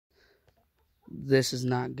This is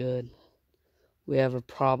not good. We have a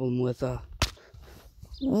problem with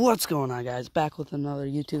what's going on, guys? Back with another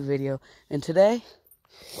YouTube video, and today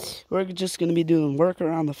we're just gonna be doing work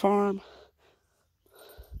around the farm,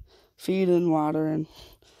 feeding, watering,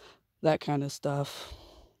 that kind of stuff.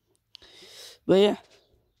 But yeah,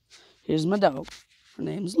 here's my dog. Her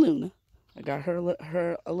name's Luna. I got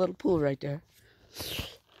her a little pool right there,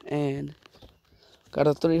 and got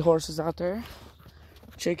our 3 horses out there,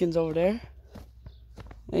 chickens over there,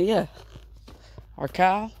 and yeah, our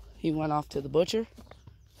cow, he went off to the butcher.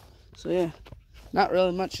 So yeah, not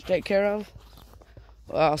really much to take care of.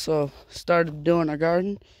 I also started doing our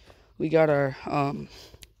garden. We got our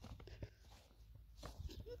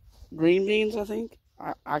green beans, I think.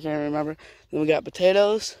 I can't remember. Then we got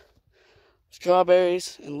potatoes,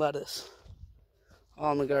 strawberries, and lettuce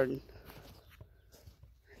all in the garden.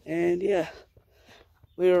 And yeah,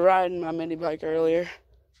 we were riding my mini bike earlier.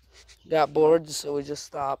 Got bored, so we just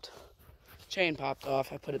stopped. Chain popped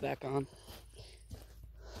off. I put it back on.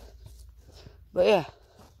 But yeah,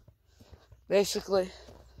 basically,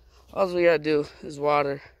 all we gotta do is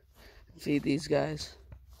water and feed these guys.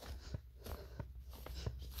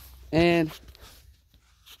 And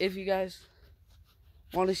if you guys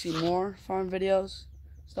want to see more farm videos,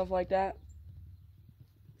 stuff like that,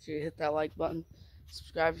 make sure you hit that like button,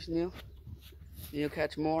 subscribe if you're new, and you'll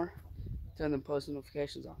catch more. Turn the post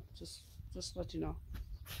notifications on. Just let you know.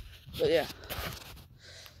 But yeah.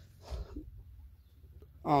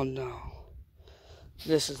 Oh no.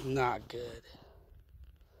 This is not good.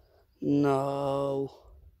 No.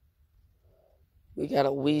 We got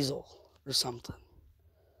a weasel or something.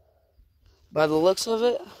 By the looks of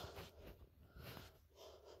it,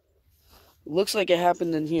 looks like it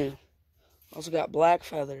happened in here. Also got black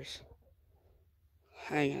feathers.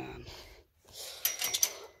 Hang on.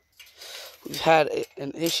 We've had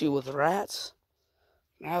an issue with rats.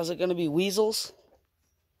 Now is it going to be weasels?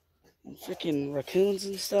 And freaking raccoons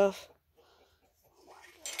and stuff?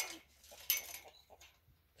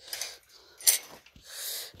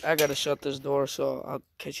 I gotta shut this door, so I'll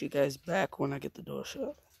catch you guys back when I get the door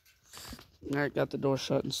shut. I got the door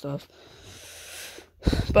shut and stuff.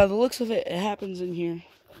 By the looks of it, it happens in here.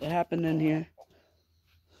 It happened in here.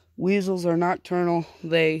 Weasels are nocturnal.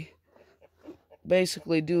 They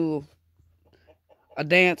basically do a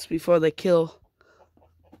dance before they kill.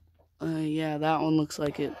 Yeah, that one looks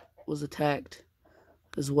like it was attacked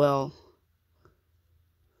as well.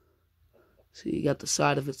 See, you got the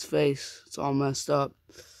side of its face. It's all messed up.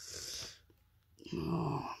 Oh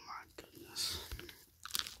my goodness.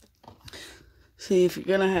 See, if you're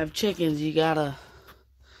gonna have chickens, you gotta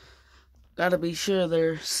be sure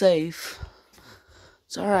they're safe.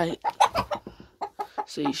 It's alright.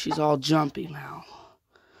 See, she's all jumpy now.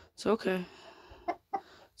 It's okay.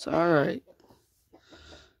 It's alright.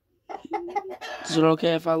 Is it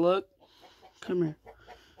okay if I look? Come here.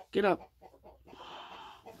 Get up.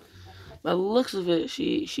 By the looks of it,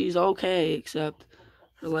 she's okay, except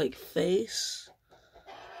her, like, face.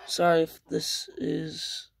 Sorry if this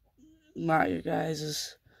is not your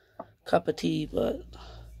guys' cup of tea, but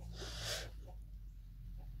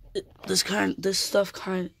this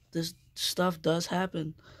stuff does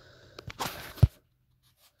happen.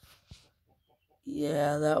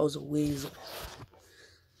 Yeah, that was a weasel.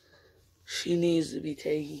 She needs to be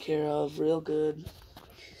taken care of real good.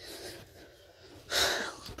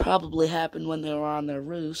 Probably happened when they were on their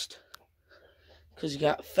roost, because you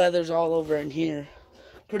got feathers all over in here.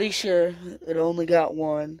 Pretty sure it only got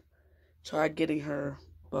one. Tried getting her,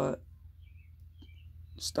 but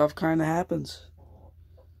stuff kind of happens.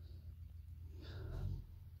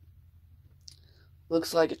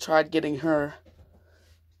 Looks like it tried getting her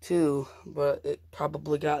too, but it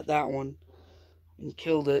probably got that one and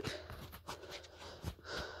killed it.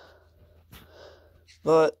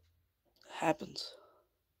 But it happens.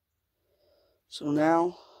 So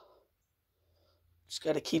now, just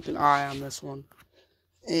got to keep an eye on this one.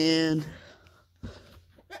 And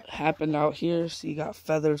it happened out here, so you got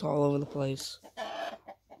feathers all over the place.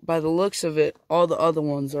 By the looks of it, all the other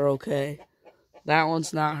ones are okay. That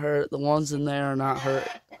one's not hurt. The ones in there are not hurt.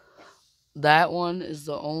 That one is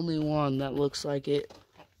the only one that looks like it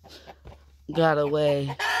got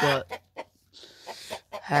away, but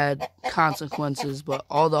had consequences. But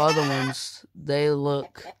all the other ones, they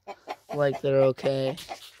look like they're okay.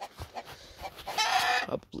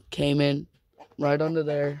 Came in right under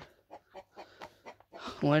there,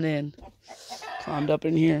 went in, climbed up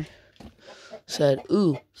in here, said,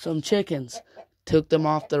 "Ooh, some chickens." Took them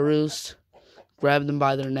off the roost, grabbed them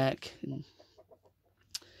by their neck, and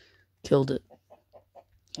killed it.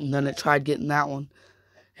 And then it tried getting that one.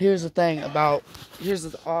 here's the thing about,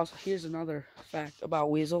 here's another fact about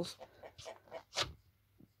weasels.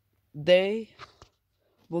 They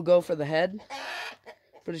will go for the head.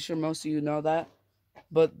 Pretty sure most of you know that.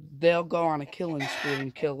 But they'll go on a killing spree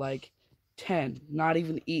and kill like 10. Not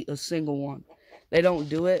even eat a single one. They don't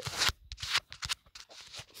do it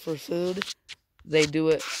for food. They do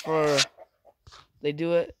it for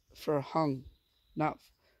hung.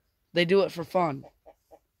 They do it for fun.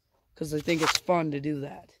 Because they think it's fun to do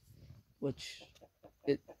that. Which,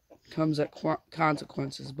 it comes at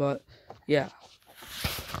consequences. But, yeah.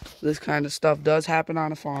 This kind of stuff does happen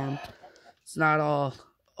on a farm. It's not all,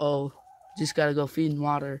 oh, just gotta go feed and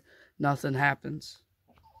water. Nothing happens.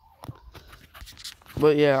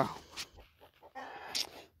 But yeah.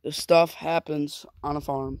 This stuff happens on a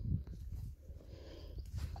farm.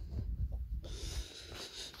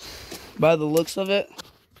 By the looks of it,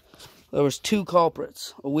 there was 2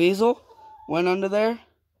 culprits. A weasel went under there,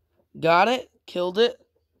 got it, killed it,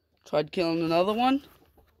 tried killing another one,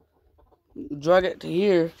 drug it to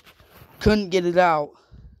here, couldn't get it out,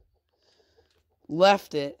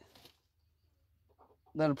 left it.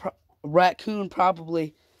 Then a raccoon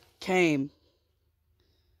probably came,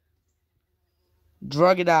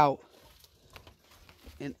 drug it out,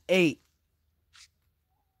 and ate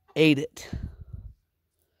it.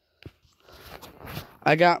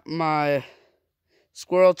 I got my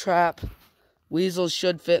squirrel trap. Weasels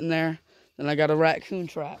should fit in there. Then I got a raccoon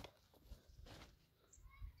trap.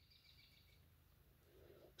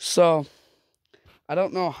 So, I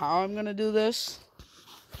don't know how I'm going to do this,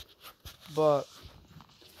 but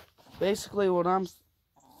basically what I'm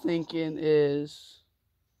thinking is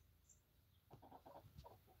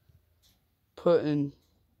putting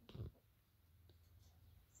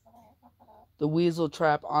the weasel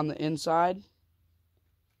trap on the inside.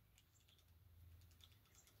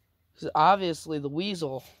 Because obviously the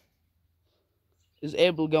weasel is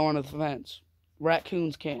able to go under the fence.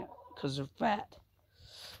 Raccoons can't because they're fat.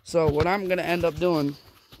 So what I'm going to end up doing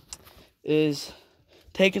is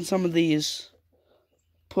taking some of these,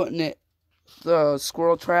 putting the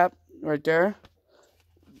squirrel trap right there.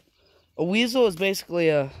 A weasel is basically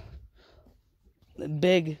a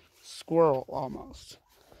big squirrel almost.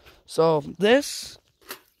 So this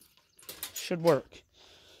should work.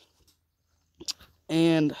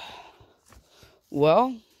 And,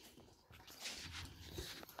 well,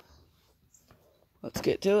 let's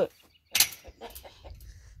get to it.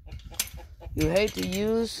 You hate to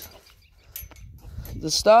use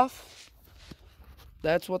the stuff.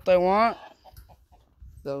 That's what they want.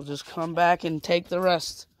 They'll just come back and take the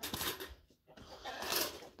rest.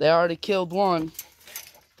 They already killed one.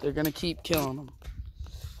 They're going to keep killing them.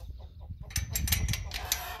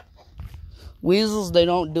 Weasels, they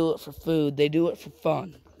don't do it for food. They do it for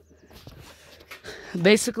fun.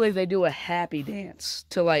 Basically, they do a happy dance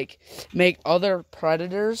to, like, make other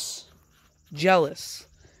predators jealous.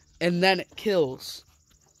 And then it kills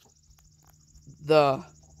the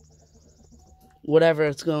whatever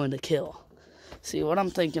it's going to kill. See, what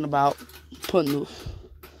I'm thinking about, putting the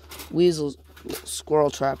weasel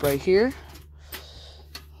squirrel trap right here.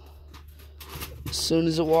 As soon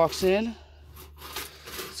as it walks in,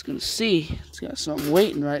 it's going to see it's got something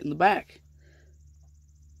waiting right in the back.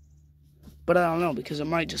 But I don't know, because it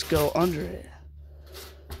might just go under it.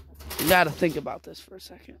 You got to think about this for a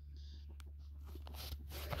second.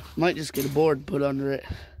 Might just get a board put under it.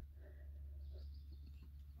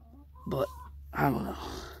 But, I don't know.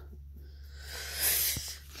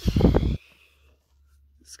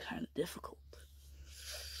 It's kind of difficult.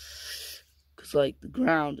 Because, like, the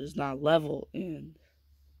ground is not level and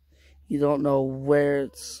you don't know where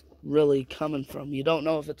it's really coming from. You don't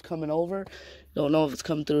know if it's coming over. You don't know if it's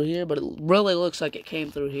coming through here. But it really looks like it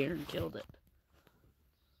came through here and killed it.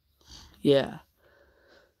 Yeah.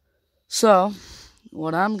 So,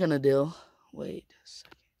 what I'm going to do... Wait a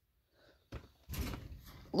second.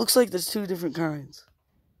 Looks like there's 2 different kinds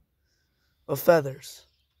of feathers.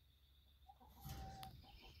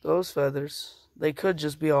 Those feathers, they could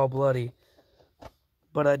just be all bloody.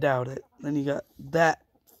 But I doubt it. Then you got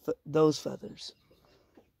those feathers.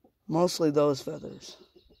 Mostly those feathers.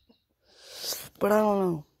 But I don't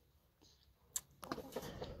know.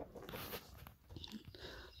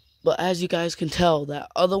 But as you guys can tell, that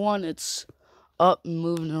other one, it's up and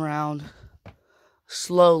moving around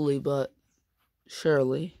slowly but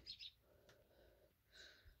surely.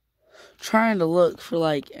 Trying to look for,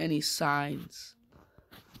 like, any signs,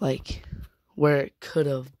 like, where it could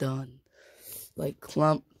have done. Like,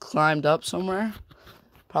 climbed up somewhere.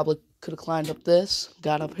 Probably could have climbed up this,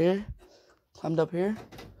 got up here, climbed up here,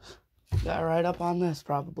 got right up on this,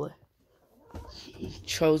 probably.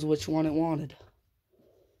 chose which one it wanted.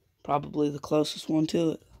 Probably the closest one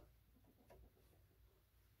to it.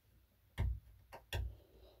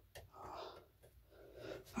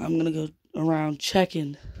 I'm gonna go around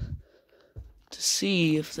checking to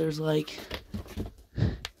see if there's like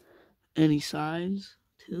any signs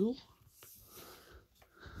too.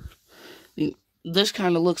 This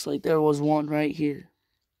kind of looks like there was one right here.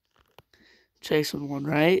 Chasing one,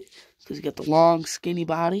 right? Because you got the long, skinny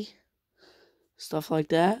body. Stuff like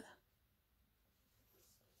that.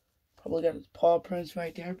 Probably got his paw prints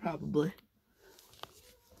right there, probably.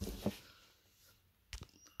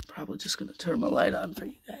 Probably just gonna turn my light on for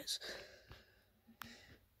you guys.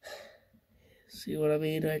 See what I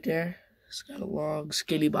mean right there? It's got a long,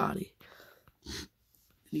 skinny body. And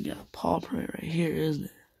you got a paw print right here, isn't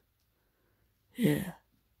it? Yeah.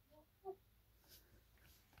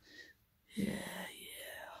 Yeah.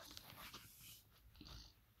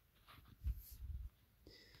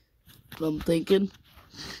 What I'm thinking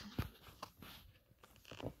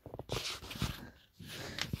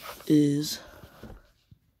is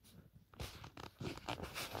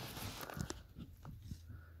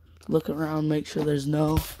look around, make sure there's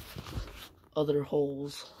no other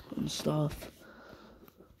holes and stuff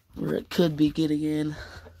where it could be getting in,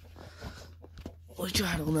 which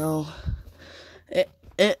I don't know.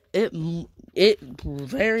 It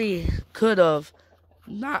very could have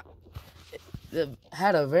not. It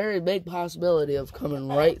had a very big possibility of coming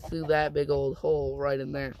right through that big old hole right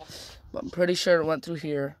in there, but I'm pretty sure it went through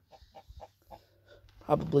here.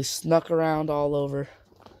 Probably snuck around all over,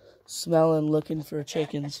 smelling, looking for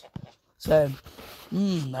chickens. Said,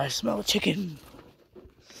 I smell a chicken.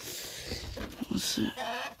 Let's see.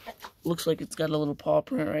 Looks like it's got a little paw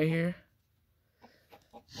print right here.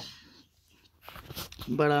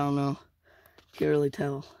 But I don't know. Can't really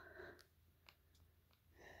tell.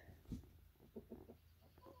 I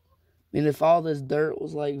mean, if all this dirt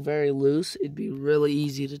was like very loose, it'd be really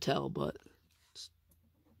easy to tell, but it's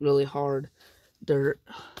really hard dirt.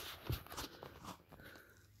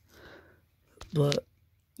 But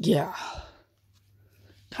yeah,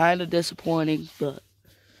 kind of disappointing, but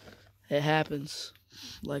it happens.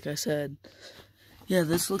 Like I said, yeah,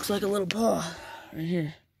 this looks like a little paw right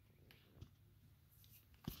here.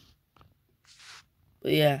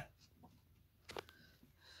 But yeah.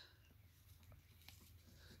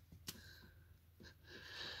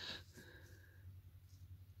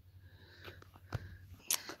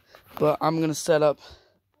 But I'm going to set up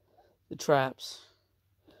the traps.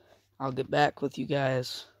 I'll get back with you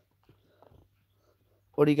guys.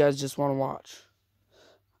 Or do you guys just want to watch?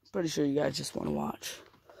 I'm pretty sure you guys just want to watch.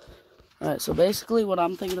 Alright, so basically what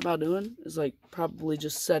I'm thinking about doing is like probably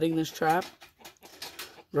just setting this trap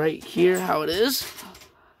right here how it is.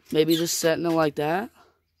 Maybe just setting it like that.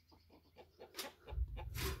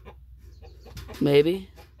 Maybe.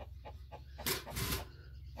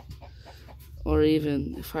 Or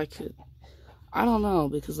even if I could, I don't know,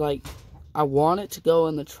 because like I want it to go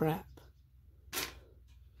in the trap.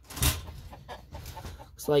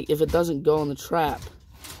 It's like if it doesn't go in the trap,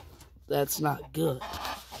 that's not good.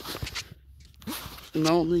 And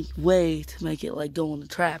the only way to make it like go in the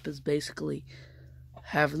trap is basically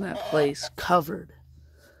having that place covered.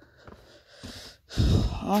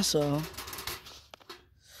 Also,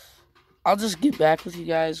 I'll just get back with you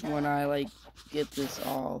guys when I like get this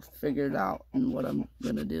all figured out and what I'm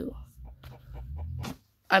gonna do.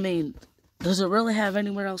 I mean, does it really have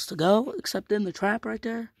anywhere else to go except in the trap right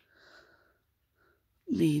there?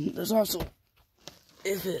 I mean, there's also,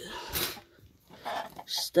 if it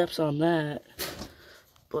steps on that,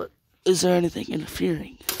 but is there anything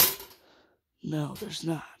interfering? No, there's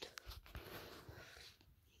not.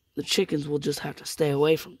 The chickens will just have to stay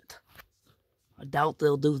away from it. I doubt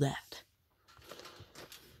they'll do that.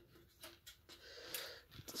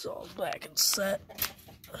 It's all back and set.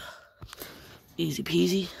 Easy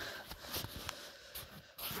peasy.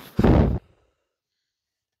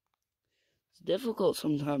 It's difficult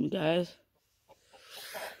sometimes, guys.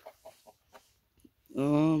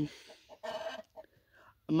 I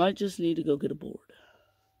might just need to go get a board.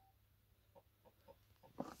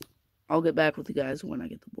 I'll get back with you guys when I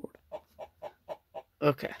get the board.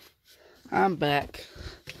 Okay. I'm back.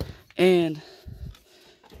 And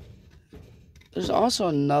there's also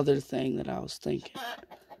another thing that I was thinking.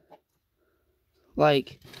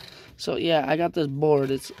 Like, so yeah, I got this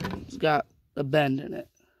board. It's got a bend in it,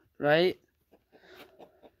 right?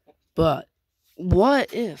 But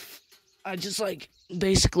what if I just like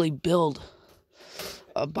basically build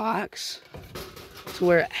a box to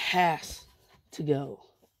where it has to go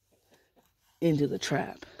into the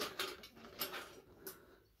trap?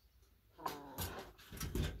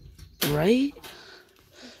 right?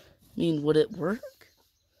 I mean, would it work?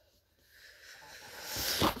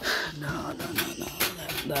 No.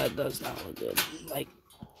 That does not look good. Like,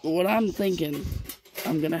 what I'm thinking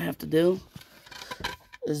I'm gonna have to do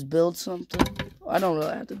is build something. I don't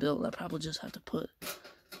really have to build. I probably just have to put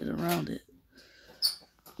it around it.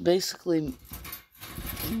 Basically,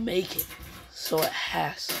 make it so it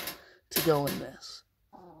has to go in this.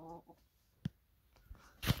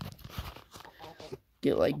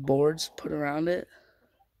 Get like boards put around it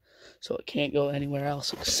so it can't go anywhere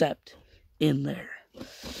else except in there.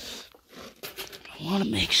 I want to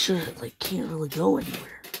make sure it like can't really go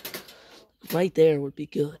anywhere. Right there would be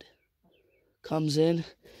good. Comes in,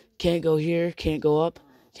 can't go here, can't go up,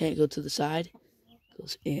 can't go to the side,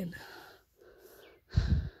 goes in.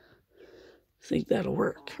 Think that'll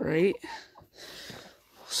work, right?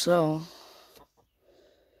 So,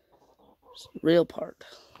 it's the real part.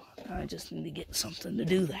 I just need to get something to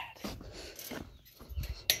do that.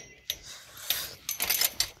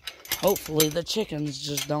 Hopefully the chickens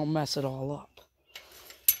just don't mess it all up.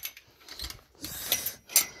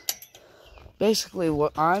 Basically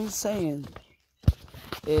what I'm saying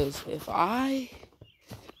is if I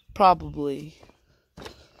probably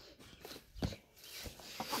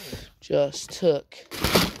just took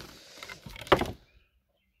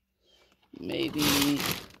maybe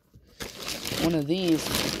one of these,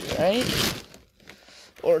 right?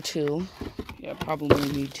 Or two. Yeah, probably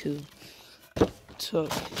need two.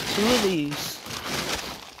 Took two of these.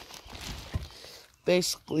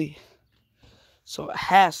 Basically, so it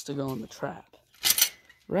has to go in the trap.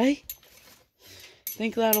 Right?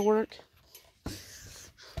 Think that'll work?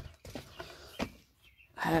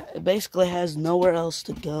 It basically has nowhere else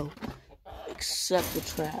to go except the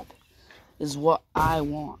trap. Is what I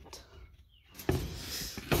want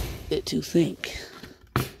it to think.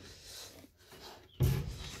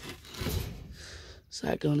 Is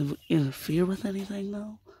that going to interfere with anything,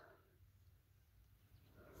 though?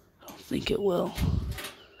 I don't think it will.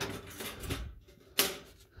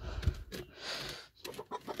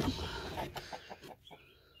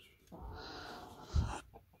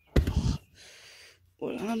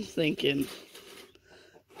 What I'm thinking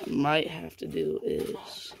I might have to do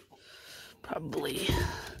is probably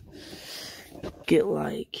get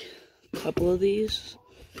like a couple of these,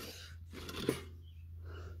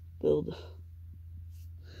 build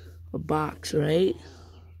a box, right?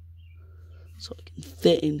 So it can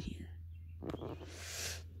fit in here.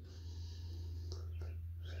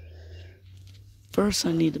 First,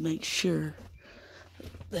 I need to make sure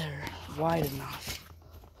they're wide enough.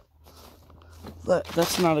 But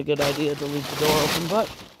that's not a good idea to leave the door open, but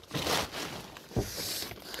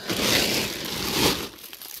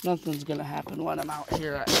nothing's gonna happen when I'm out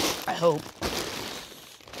here, I hope.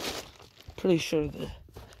 Pretty sure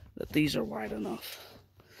that these are wide enough.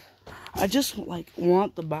 I just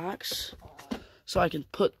want the box so I can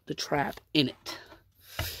put the trap in it.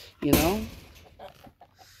 You know?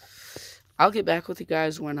 I'll get back with you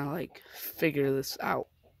guys when I figure this out.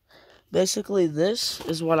 Basically, this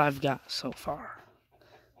is what I've got so far.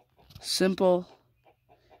 Simple.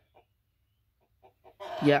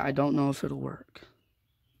 Yeah, I don't know if it'll work.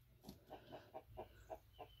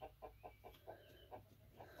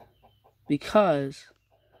 Because,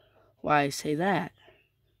 why I say that,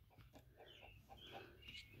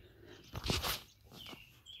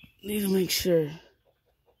 need to make sure.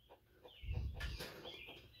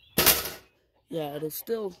 Yeah, it'll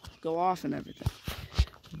still go off and everything.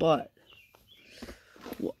 But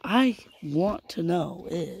what I want to know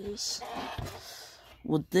is,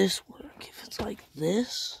 would this work? If it's like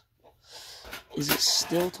this, is it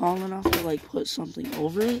still tall enough to put something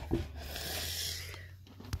over it?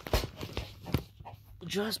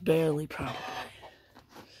 Just barely, probably.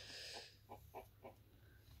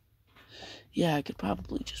 Yeah, I could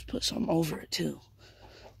probably just put some over it too.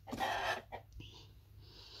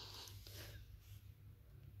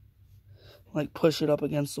 Push it up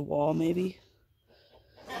against the wall, maybe.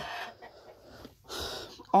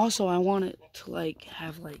 Also, I want it to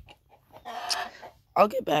have I'll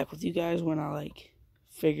get back with you guys when I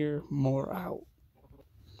figure more out.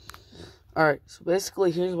 Alright, so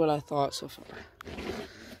basically here's what I thought so far.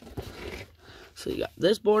 So you got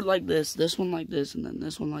this board like this one like this, and then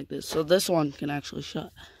this one like this. So this one can actually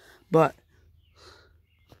shut. But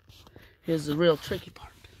here's the real tricky part.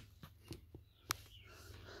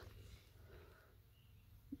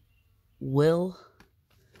 Will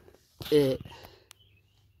it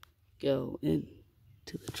go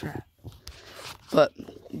into the trap? But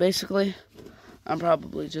basically, I'm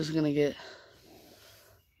probably just gonna get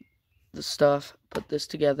the stuff, put this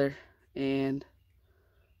together, and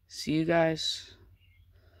see you guys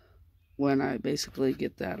when I basically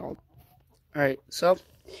get that all. Alright, so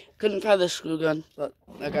couldn't find the screw gun, but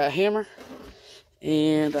I got a hammer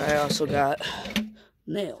and I also got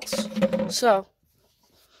nails. So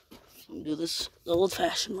I'm gonna do this the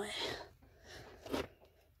old-fashioned way.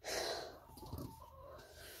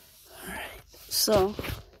 Alright, so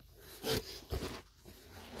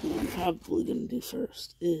what I'm probably gonna do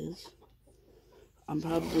first is I'm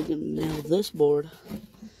probably gonna nail this board.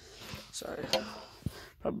 Sorry.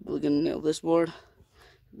 Probably gonna nail this board,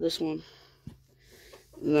 this one,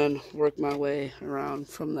 and then work my way around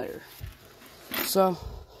from there. So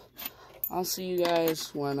I'll see you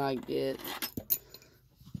guys when I get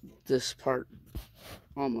this part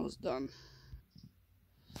almost done.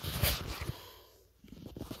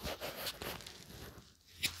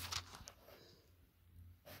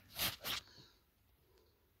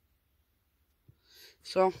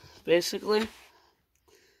 So basically,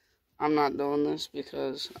 I'm not doing this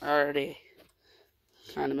because I already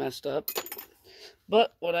kind of messed up.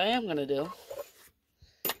 But what I am going to do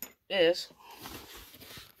is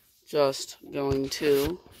just going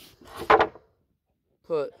to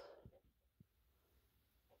put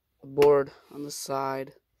a board on the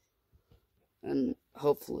side and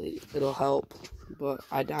hopefully it'll help, but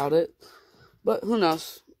I doubt it. But who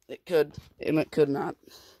knows? It could and it could not.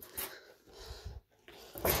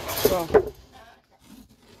 So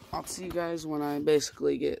I'll see you guys when I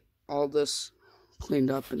basically get all this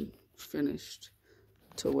cleaned up and finished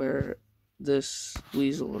to where this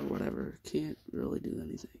weasel or whatever can't really do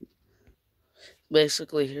anything.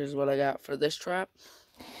 Basically, here's what I got for this trap.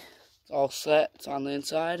 It's all set. It's on the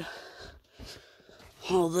inside.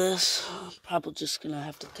 All this, probably just gonna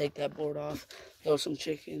have to take that board off, throw some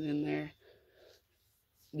chicken in there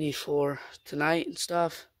before tonight and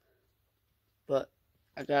stuff. But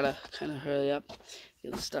I gotta kind of hurry up,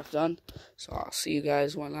 get the stuff done. So I'll see you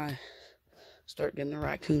guys when I start getting the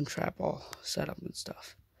raccoon trap all set up and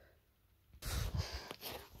stuff.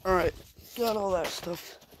 Alright, got all that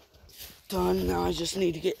stuff done. Now I just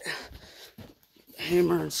need to get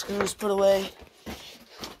hammer and screws put away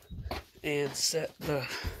and set the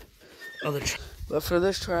other trap. But for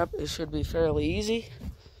this trap, it should be fairly easy.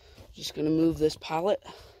 Just gonna move this pallet.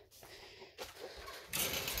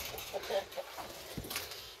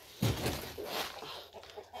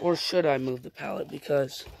 Or should I move the pallet?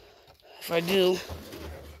 Because if I do,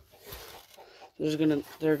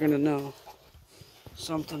 they're gonna know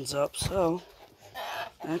something's up. So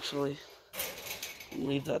actually,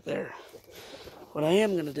 leave that there. What I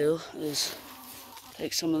am gonna do is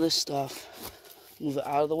take some of this stuff, move it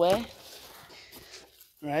out of the way,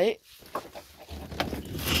 right?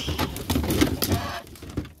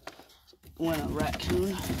 When a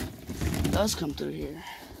raccoon does come through here,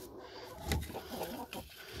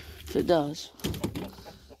 if it does,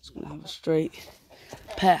 it's gonna have a straight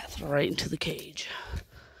path right into the cage.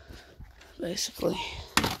 Basically,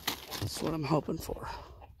 that's what I'm hoping for.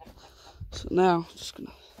 So now, just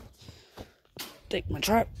gonna take my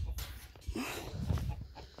trap,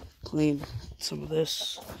 clean some of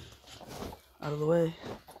this out of the way.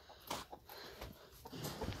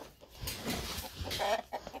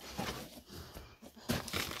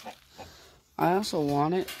 I also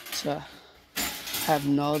want it to have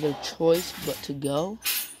no other choice but to go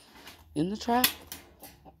in the trap,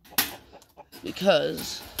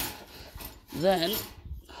 because then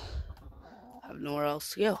I have nowhere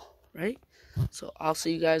else to go, right? So I'll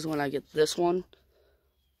see you guys when I get this one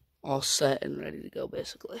all set and ready to go,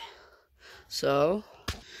 basically. So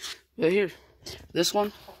right here, this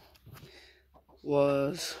one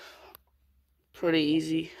was pretty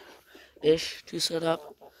easy-ish to set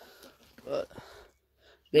up, but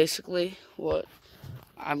basically what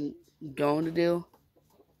I'm going to do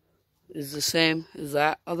is the same as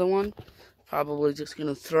that other one. Probably just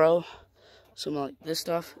gonna throw some like this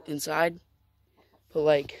stuff inside, put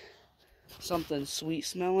like something sweet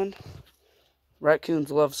smelling.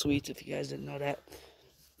 Raccoons love sweets, if you guys didn't know that.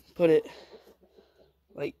 Put it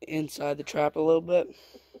like inside the trap a little bit.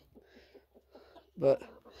 But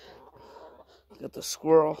got the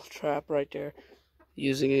squirrel trap right there,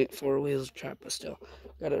 using it for a weasel trap, but still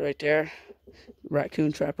got it right there.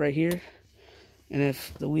 Raccoon trap right here. And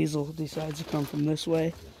if the weasel decides to come from this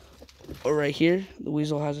way or right here, the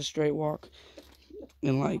weasel has a straight walk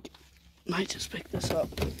and like might just pick this up.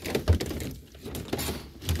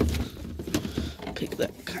 Pick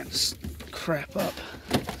that kind of crap up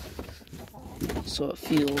so it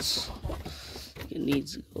feels like it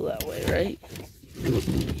needs to go that way, right?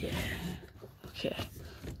 Yeah. Okay.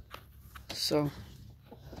 So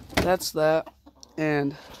that's that,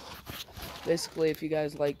 and basically, if you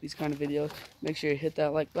guys like these kind of videos, make sure you hit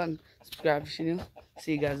that like button, subscribe if you're new.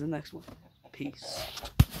 See you guys in the next one. Peace.